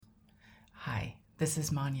This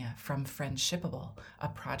is Manya from Friendshipable, a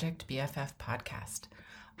Project BFF podcast.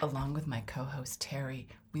 Along with my co-host Terry,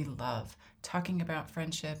 we love talking about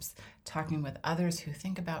friendships, talking with others who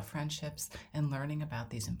think about friendships, and learning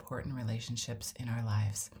about these important relationships in our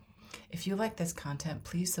lives. If you like this content,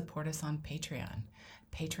 please support us on Patreon,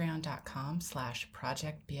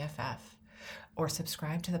 patreon.com/projectbff, or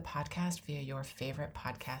subscribe to the podcast via your favorite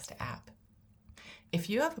podcast app. If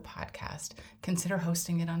you have a podcast, consider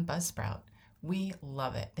hosting it on Buzzsprout. We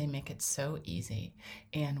love it. They make it so easy,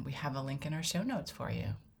 and we have a link in our show notes for you.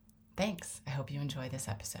 Thanks. I hope you enjoy this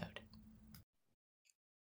episode.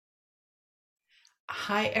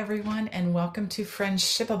 Hi, everyone, and welcome to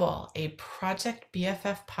Friendshipable, a Project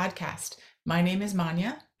BFF podcast. My name is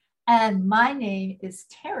Manya. And my name is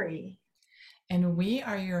Terry. And we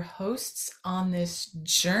are your hosts on this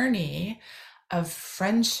journey of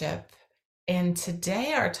friendship. And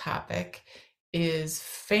today our topic is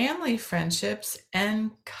family friendships and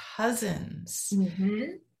cousins. Mm-hmm.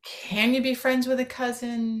 Can you be friends with a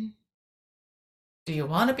cousin? Do you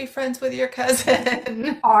want to be friends with your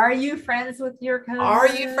cousin? Are you friends with your cousins? Are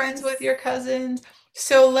you friends with your cousins?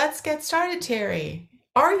 So let's get started, Terry.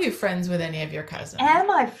 Are you friends with any of your cousins? Am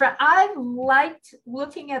I friend? I liked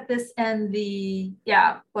looking at this and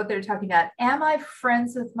what they're talking about. Am I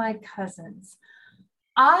friends with my cousins?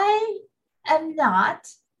 I am not.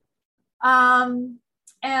 And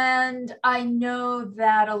I know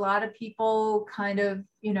that a lot of people kind of,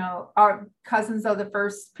 our cousins are the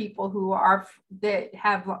first people that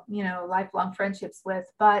have, lifelong friendships with,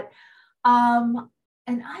 but, and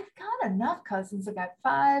I've got enough cousins. I got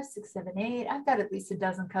 5, 6, 7, 8. I've got at least a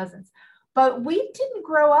dozen cousins, but we didn't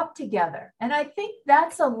grow up together. And I think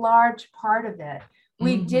that's a large part of it.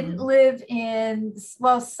 We didn't live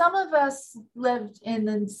some of us lived in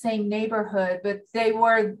the same neighborhood, but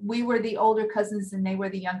we were the older cousins and they were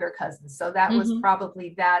the younger cousins. So that was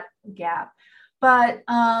probably that gap. But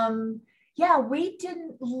we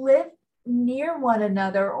didn't live near one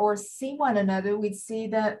another or see one another. We'd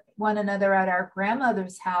see one another at our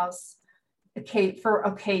grandmother's house for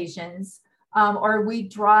occasions, or we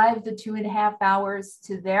drive the 2.5 hours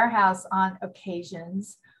to their house on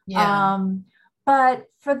occasions. Yeah. But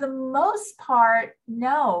for the most part,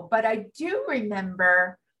 no. But I do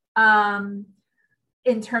remember,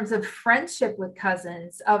 in terms of friendship with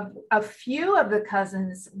cousins, of a few of the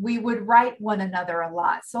cousins, we would write one another a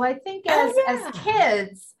lot. So I think as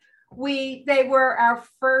kids, they were our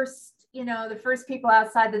first, the first people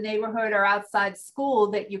outside the neighborhood or outside school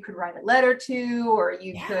that you could write a letter to, or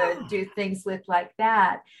you could do things with like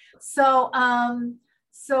that. So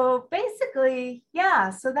basically,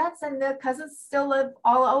 so and the cousins still live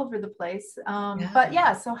all over the place.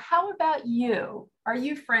 So how about you? Are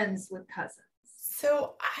you friends with cousins?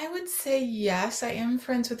 So I would say yes, I am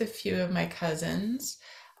friends with a few of my cousins.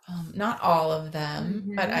 Not all of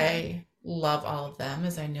them, but I love all of them,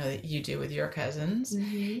 as I know that you do with your cousins.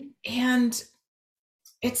 And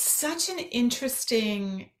it's such an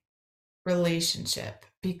interesting relationship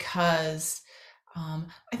because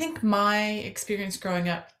I think my experience growing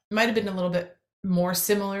up might have been a little bit more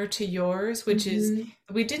similar to yours, which is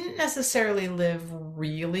we didn't necessarily live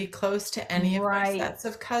really close to any of my sets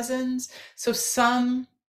of cousins. So some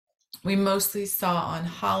we mostly saw on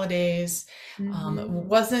holidays. It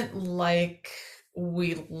wasn't like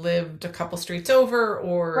we lived a couple streets over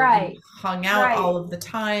or hung out all of the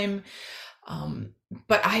time.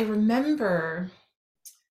 But I remember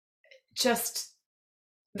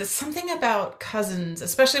there's something about cousins,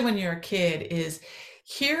 especially when you're a kid, is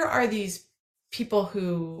here are these people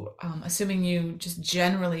who, assuming you just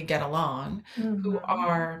generally get along, who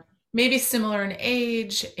are maybe similar in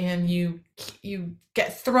age, and you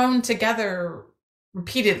get thrown together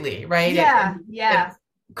repeatedly, right? At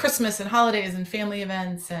Christmas and holidays and family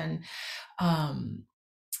events and,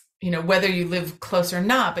 whether you live close or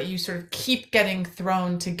not, but you sort of keep getting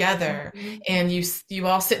thrown together and you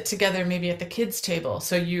all sit together maybe at the kids' table.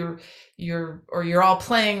 So you're all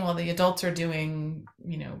playing while the adults are doing,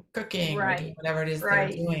 cooking or doing whatever it is they're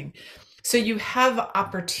doing. So you have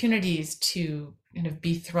opportunities to kind of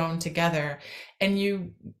be thrown together and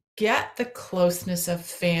you get the closeness of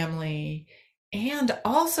family and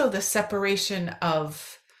also the separation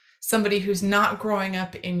of somebody who's not growing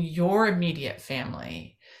up in your immediate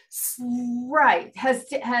family.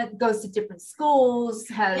 Goes to different schools,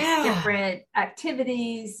 has different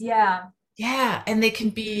activities. And they can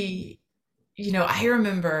be, I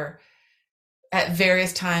remember at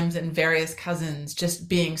various times and various cousins just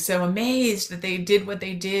being so amazed that they did what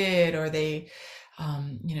they did, or they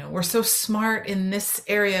were so smart in this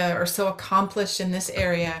area or so accomplished in this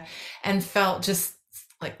area, and felt just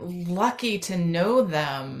like lucky to know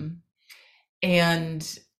them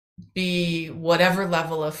and be whatever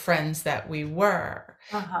level of friends that we were.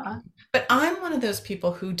 Uh-huh. But I'm one of those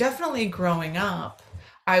people who definitely growing up,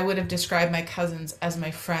 I would have described my cousins as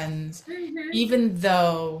my friends, Hmm. even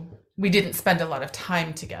though we didn't spend a lot of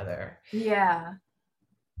time together. Yeah.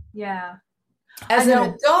 Yeah. I As an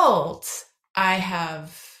know. adult, I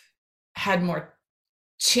have had more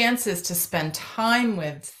chances to spend time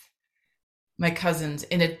with my cousins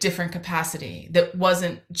in a different capacity that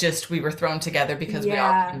wasn't just we were thrown together because we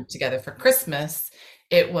all Yeah. came together for Christmas.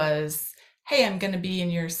 It was, hey, I'm going to be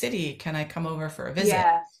in your city. Can I come over for a visit?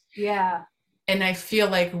 Yeah. Yeah. And I feel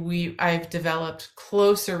like I've developed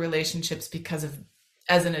closer relationships because of,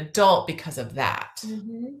 as an adult, because of that.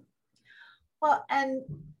 Hmm. Well, and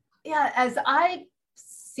yeah, as I've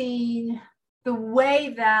seen the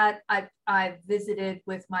way that I've visited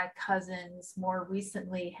with my cousins more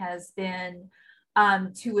recently has been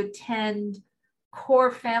to attend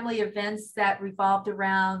core family events that revolved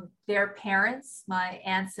around their parents, my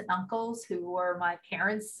aunts and uncles, who were my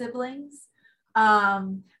parents' siblings.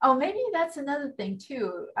 Oh, maybe that's another thing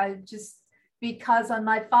too. I just, because on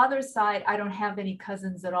my father's side, I don't have any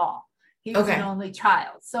cousins at all. He was an Okay. only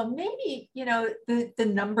child. So maybe, the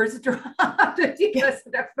numbers dropped Yeah. because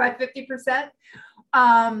that's by 50%.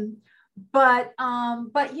 Um, but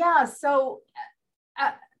yeah, so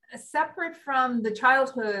uh, separate from the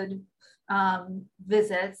childhood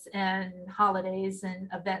visits and holidays and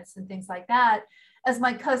events and things like that, as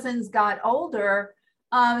my cousins got older,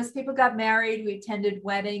 as people got married, we attended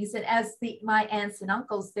weddings, and as my aunts and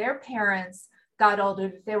uncles, their parents got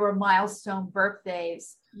older, there were milestone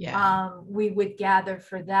birthdays. Yeah. We would gather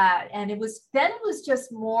for that, and it was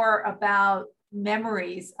just more about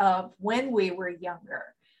memories of when we were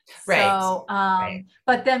younger. Right. So, Right.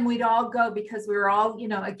 but then we'd all go because we were all,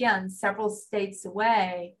 again, several states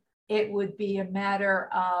away. It would be a matter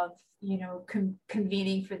of,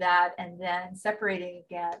 convening for that and then separating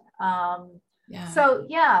again. Yeah. So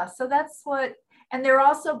yeah, so that's what, and they're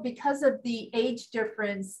also, because of the age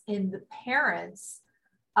difference in the parents,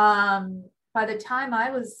 um, by the time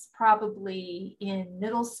I was probably in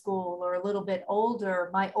middle school or a little bit older,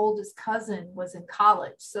 my oldest cousin was in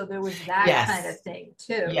college. So there was that kind of Yes. thing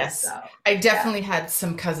too. Yes. So I yeah. definitely had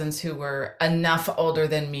some cousins who were enough older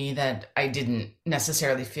than me that I didn't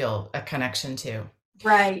necessarily feel a connection to.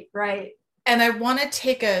 Right, right. And I want to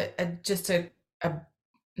take a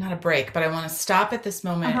not a break, but I want to stop at this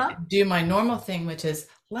moment, Uh-huh. do my normal thing, which is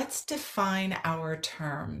let's define our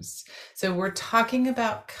terms. So we're talking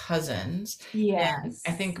about cousins, and I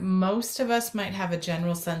Yes. think most of us might have a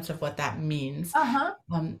general sense of what that means. Uh-huh.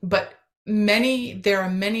 But there are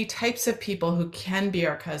many types of people who can be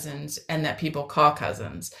our cousins and that people call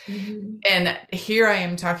cousins. Hmm. And here I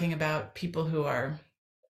am talking about people who are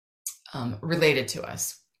related to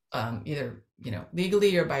us, either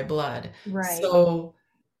legally or by blood. Right. So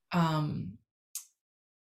um,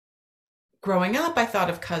 growing up, I thought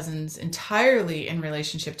of cousins entirely in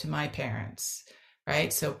relationship to my parents,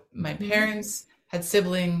 right? So my Hmm. parents had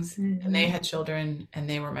siblings and they Hmm. had children and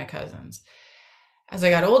they were my cousins. As I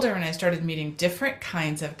got older and I started meeting different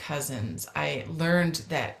kinds of cousins, I learned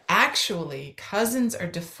that actually cousins are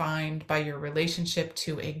defined by your relationship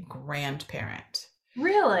to a grandparent.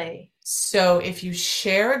 Really? So if you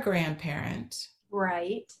share a grandparent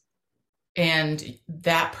Right. and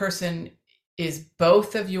that person is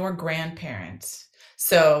both of your grandparents,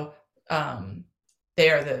 so um, they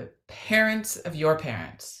are the parents of your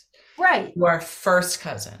parents, Right. you are first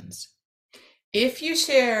cousins. If you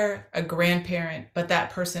share a grandparent, but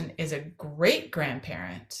that person is a great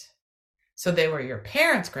grandparent, so they were your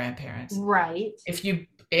parents' grandparents, Right. if you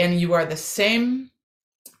and you are the same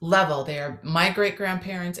level, they are my great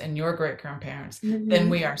grandparents and your great grandparents, then Hmm.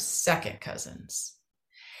 we are second cousins.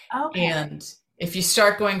 Okay. And if you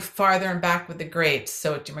start going farther and back with the greats,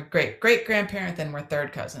 so it's my great great grandparent, then we're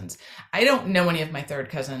third cousins. I don't know any of my third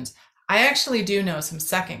cousins. I actually do know some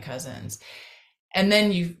second cousins. And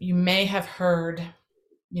then you may have heard,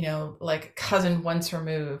 like cousin once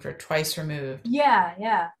removed or twice removed. Yeah,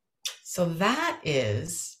 yeah. So that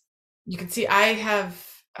is, you can see I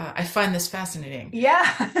find this fascinating.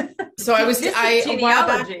 Yeah. So This is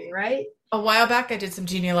genealogy, right? a while back I did some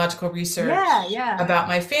genealogical Yeah, research yeah. about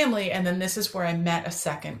my family, and then this is where I met a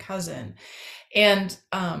second cousin. And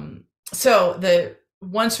so the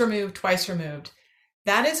once removed, twice removed,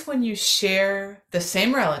 that is when you share the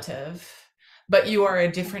same relative, but you are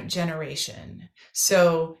a different generation.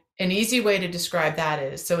 So an easy way to describe that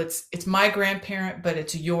is, so it's my grandparent, but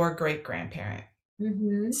it's your great grandparent.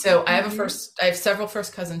 Hmm. So Hmm. I have several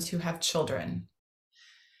first cousins who have children.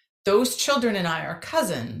 those children and I are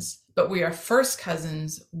cousins, but we are first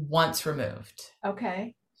cousins once removed.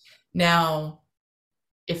 Okay. Now,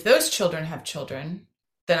 if those children have children,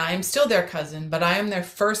 then I am still their cousin, but I am their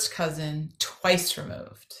first cousin twice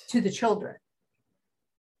removed. To the children.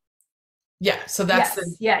 Yeah. So that's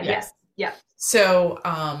yes. So,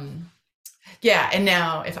 yeah. And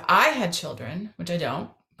now if I had children, which I don't,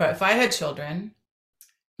 but if I had children,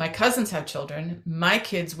 my cousins have children, my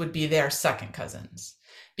kids would be their second cousins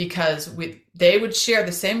because they would share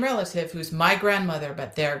the same relative who's my grandmother,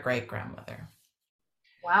 but their great grandmother.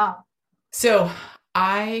 Wow. So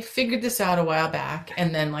I figured this out a while back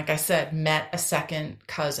and then, like I said, met a second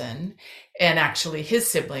cousin and actually his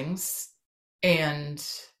siblings and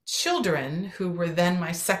children who were then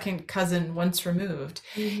my second cousin once removed.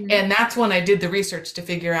 Mm-hmm. And that's when I did the research to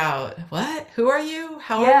figure out, what? Who are you?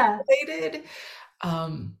 How are you related?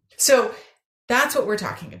 So that's what we're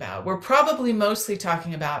talking about. We're probably mostly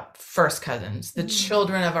talking about first cousins, the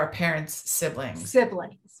children of our parents' siblings.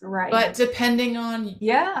 Siblings, right. But depending on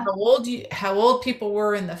how old people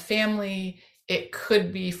were in the family, it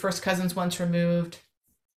could be first cousins once removed.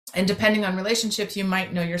 And depending on relationships, you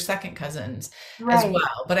might know your second cousins as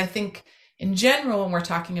well. But I think in general, when we're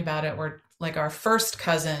talking about it, we're like our first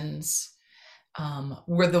cousins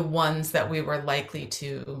were the ones that we were likely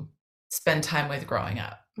to spend time with growing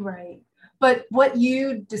up. Right. But what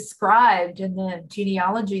you described in the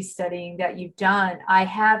genealogy studying that you've done,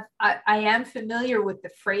 I am familiar with the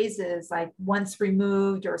phrases like once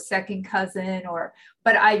removed or second cousin,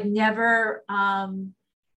 but I've never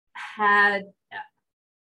had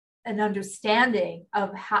an understanding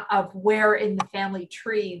of where in the family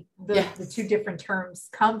tree the two different terms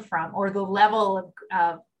come from, or the level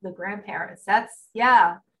of the grandparents. That's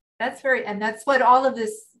very, and that's what all of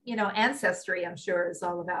this, ancestry, I'm sure, is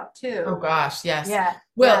all about too. Oh gosh, yes. Yeah.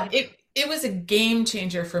 Well, it was a game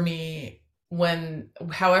changer for me when,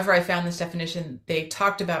 however I found this definition, they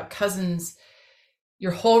talked about cousins.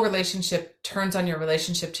 Your whole relationship turns on your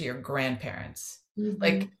relationship to your grandparents. Mm-hmm.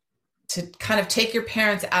 Like, to kind of take your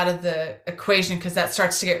parents out of the equation, because that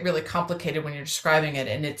starts to get really complicated when you're describing it.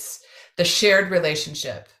 And it's the shared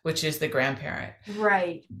relationship, which is the grandparent.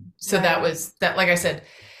 Right. So that was that, like I said,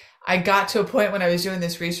 I got to a point when I was doing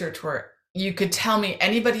this research where you could tell me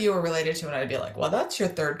anybody you were related to, and I'd be like, well, that's your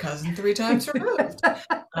third cousin 3 times removed.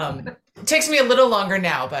 It takes me a little longer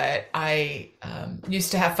now, but I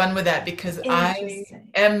used to have fun with that because I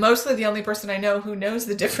am mostly the only person I know who knows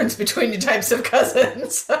the difference between the types of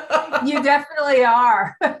cousins. You definitely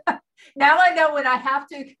are. Now I know when I have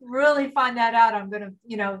to really find that out, I'm going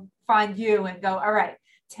to, find you and go, all right,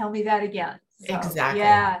 tell me that again. So, exactly.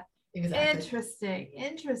 Yeah. Exactly.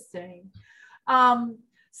 Interesting.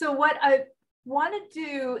 So what I want to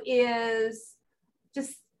do is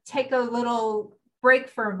just take a little break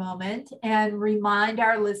for a moment and remind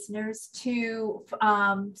our listeners to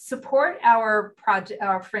support our project,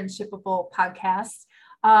 our Friendshipable podcast.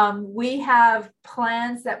 We have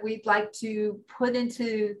plans that we'd like to put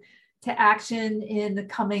into action in the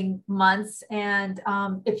coming months. And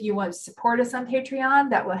if you want to support us on Patreon,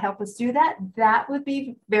 that will help us do that. That would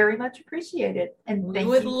be very much appreciated. And thank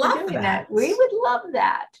you for doing that. We would love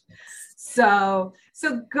that. So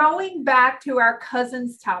going back to our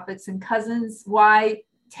cousins topics and cousins,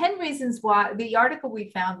 10 reasons why, the article we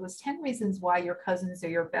found was 10 reasons why your cousins are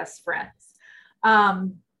your best friends.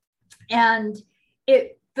 And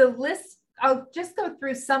the list, I'll just go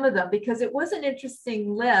through some of them because it was an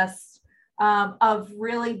interesting list of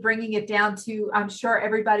really bringing it down to, I'm sure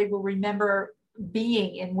everybody will remember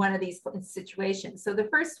being in one of these situations. So the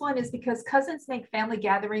first one is because cousins make family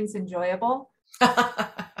gatherings enjoyable.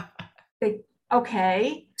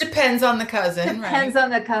 Depends on the cousin. Depends on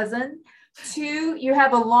the cousin. 2, you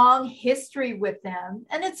have a long history with them.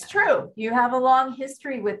 And it's true. You have a long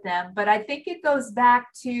history with them. But I think it goes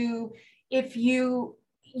back to if you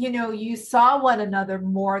saw one another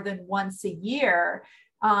more than once a year.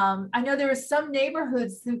 I know there are some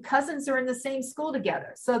neighborhoods whose cousins are in the same school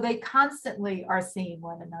together. So they constantly are seeing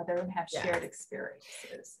one another and have shared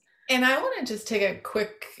experiences. And I want to just take a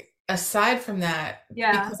quick aside from that,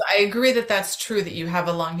 because I agree that that's true, that you have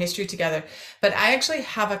a long history together. But I actually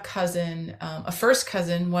have a cousin, a first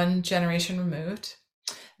cousin, 1 generation removed,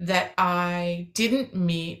 that I didn't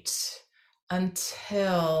meet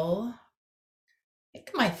until I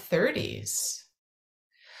think my 30s.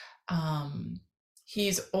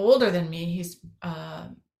 He's older than me. He's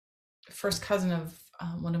first cousin of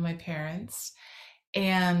one of my parents,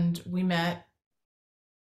 and we met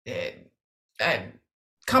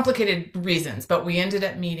complicated reasons, but we ended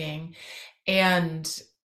up meeting. And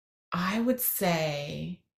I would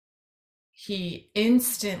say he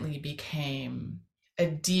instantly became a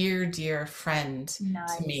dear, dear friend to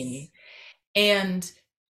Nice. me. And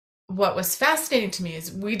what was fascinating to me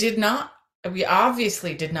is we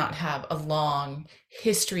obviously did not have a long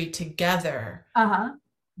history together, Uh-huh.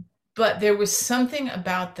 but there was something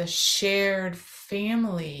about the shared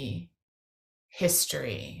family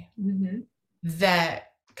history Hmm.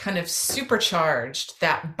 that kind of supercharged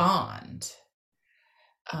that bond.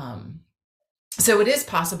 Um, so it is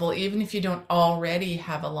possible, even if you don't already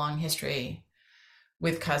have a long history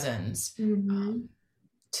with cousins, Hmm.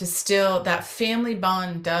 to still, that family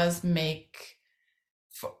bond does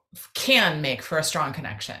can make for a strong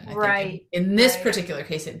connection. I think Right. in this Right. particular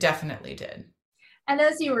case, it definitely did. And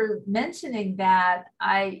as you were mentioning that,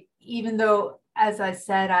 even though, as I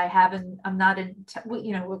said, I'm not in,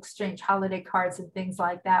 we'll exchange holiday cards and things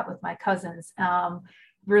like that with my cousins.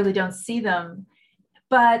 Really don't see them.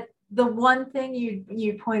 But the one thing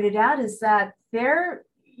you pointed out is that they're,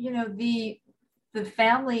 the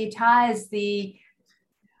family ties,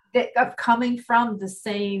 of coming from the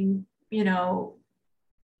same,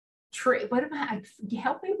 tree. What am I?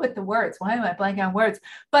 Help me with the words. Why am I blanking on words?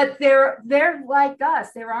 But they're like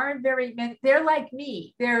us. There aren't very many. They're like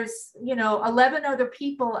me. There's 11 other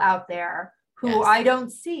people out there who Yes. I don't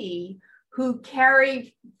see, who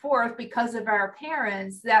carry forth because of our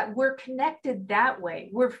parents, that we're connected that way.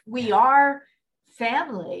 We are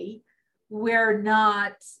family. We're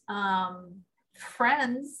not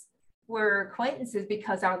friends. We're acquaintances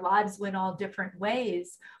because our lives went all different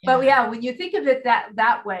ways. But yeah, when you think of it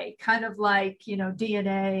that way, kind of like,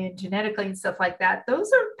 DNA and genetically and stuff like that,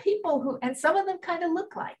 those are people who, and some of them kind of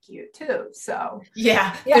look like you too. So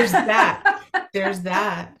yeah. There's that. There's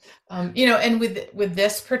that. And with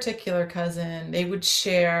this particular cousin, they would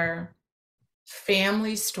share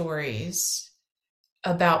family stories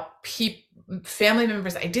about family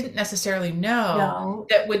members I didn't necessarily know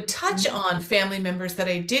that would touch on family members that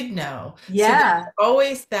I did know. Yeah. So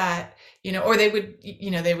always that, or they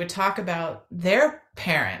would talk about their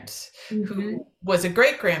parent who was a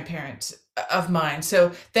great grandparent of mine.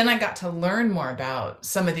 So then I got to learn more about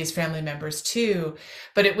some of these family members too.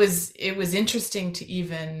 But it was interesting to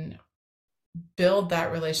even build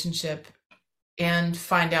that relationship and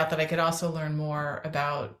find out that I could also learn more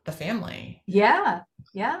about the family. Yeah.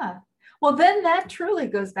 Yeah. Well, then that truly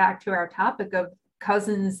goes back to our topic of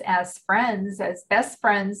cousins as friends, as best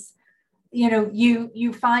friends.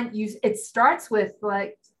 You find it starts with,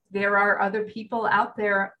 like, there are other people out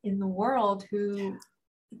there in the world who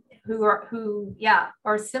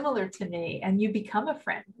are similar to me, and you become a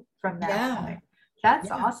friend from that point.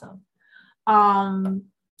 That's awesome.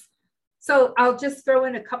 So I'll just throw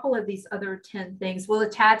in a couple of these other 10 things. We'll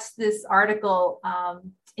attach this article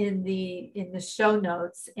in the show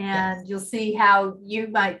notes, and you'll see how you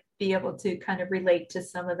might be able to kind of relate to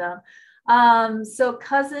some of them. So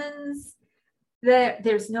cousins,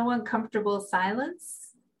 there's no uncomfortable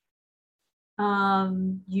silence.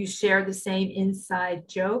 You share the same inside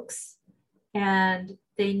jokes, and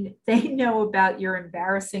they know about your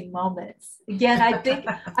embarrassing moments. Again, I think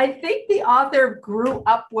the author grew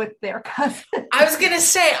up with their cousins. I was gonna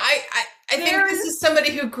say, I think this is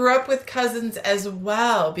somebody who grew up with cousins as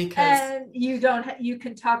well, because you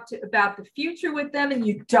can talk about the future with them, and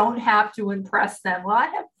you don't have to impress them. Well, I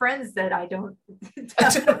have friends that I don't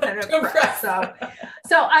impress. So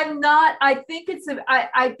I think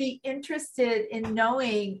I'd be interested in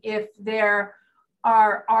knowing if there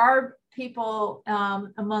are people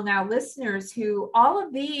among our listeners who all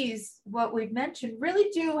of these, what we've mentioned, really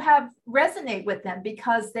do resonate with them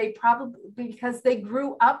because they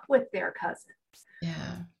grew up with their cousins.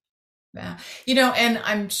 Yeah. And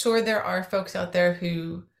I'm sure there are folks out there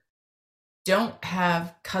who don't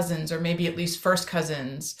have cousins, or maybe at least first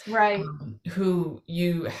cousins, right, who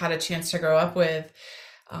you had a chance to grow up with.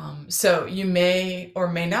 So you may or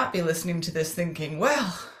may not be listening to this thinking,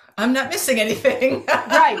 well, I'm not missing anything.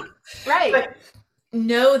 Right. But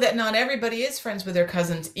know that not everybody is friends with their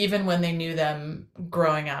cousins, even when they knew them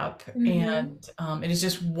growing up. And it is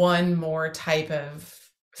just one more type of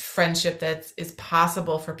friendship that is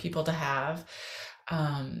possible for people to have.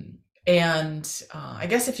 I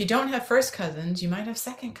guess if you don't have first cousins, you might have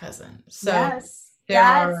second cousins. So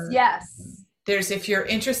there's, if you're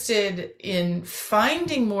interested in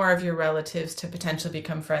finding more of your relatives to potentially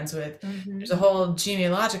become friends with, there's a whole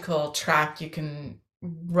genealogical track you can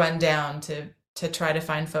run down to try to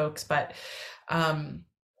find folks. But I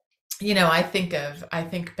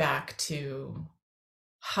think back to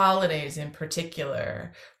holidays in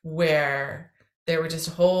particular, where there were just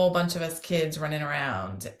a whole bunch of us kids running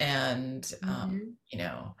around and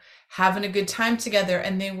having a good time together,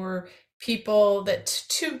 and they were people that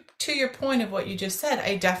to your point of what you just said,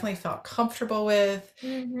 I definitely felt comfortable with,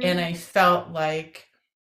 and Mm-hmm. I felt like,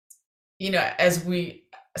 as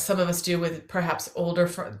some of us do with perhaps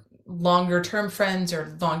longer term friends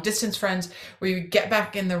or long distance friends, where you get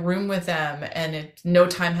back in the room with them and no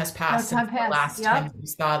time has No passed since time the passed. last time Yep. that you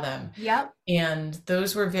saw them. Yep. And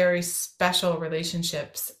those were very special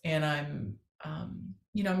relationships. And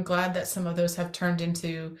I'm glad that some of those have turned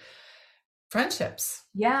into friendships.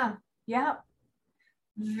 Yeah. Yep.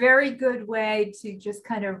 Very good way to just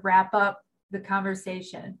kind of wrap up the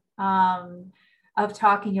conversation, of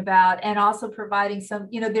talking about, and also providing some,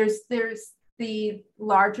 there's the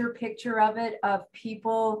larger picture of it, of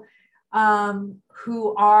people,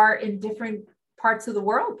 who are in different parts of the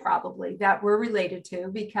world probably that we're related to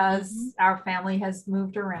Mhm. because our family has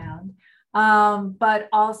moved around, but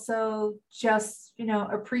also just,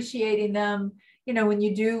 appreciating them, when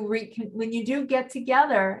you do get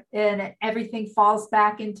together and everything falls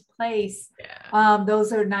back into place. Yeah.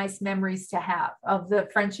 Those are nice memories to have of the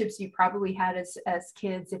friendships you probably had as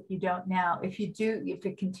kids. If you don't now, if you do, if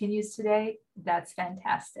it continues today, that's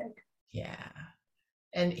fantastic. Yeah.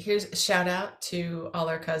 And here's a shout out to all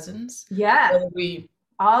our cousins. Yeah, Whether we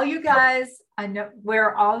all you guys, I know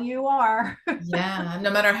where all you are. Yeah,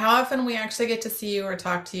 no matter how often we actually get to see you or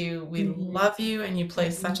talk to you, we Mm-hmm. love you and you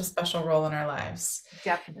play such Mm-hmm. a special role in our lives.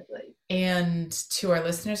 Definitely. And to our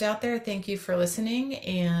listeners out there, thank you for listening,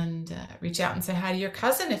 and reach out and say hi to your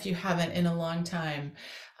cousin if you haven't in a long time.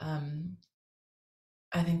 Um,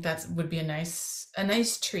 I think that would be a nice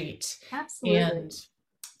treat. Absolutely. And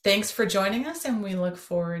thanks for joining us, and we look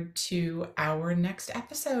forward to our next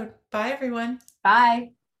episode. Bye, everyone.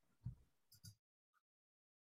 Bye.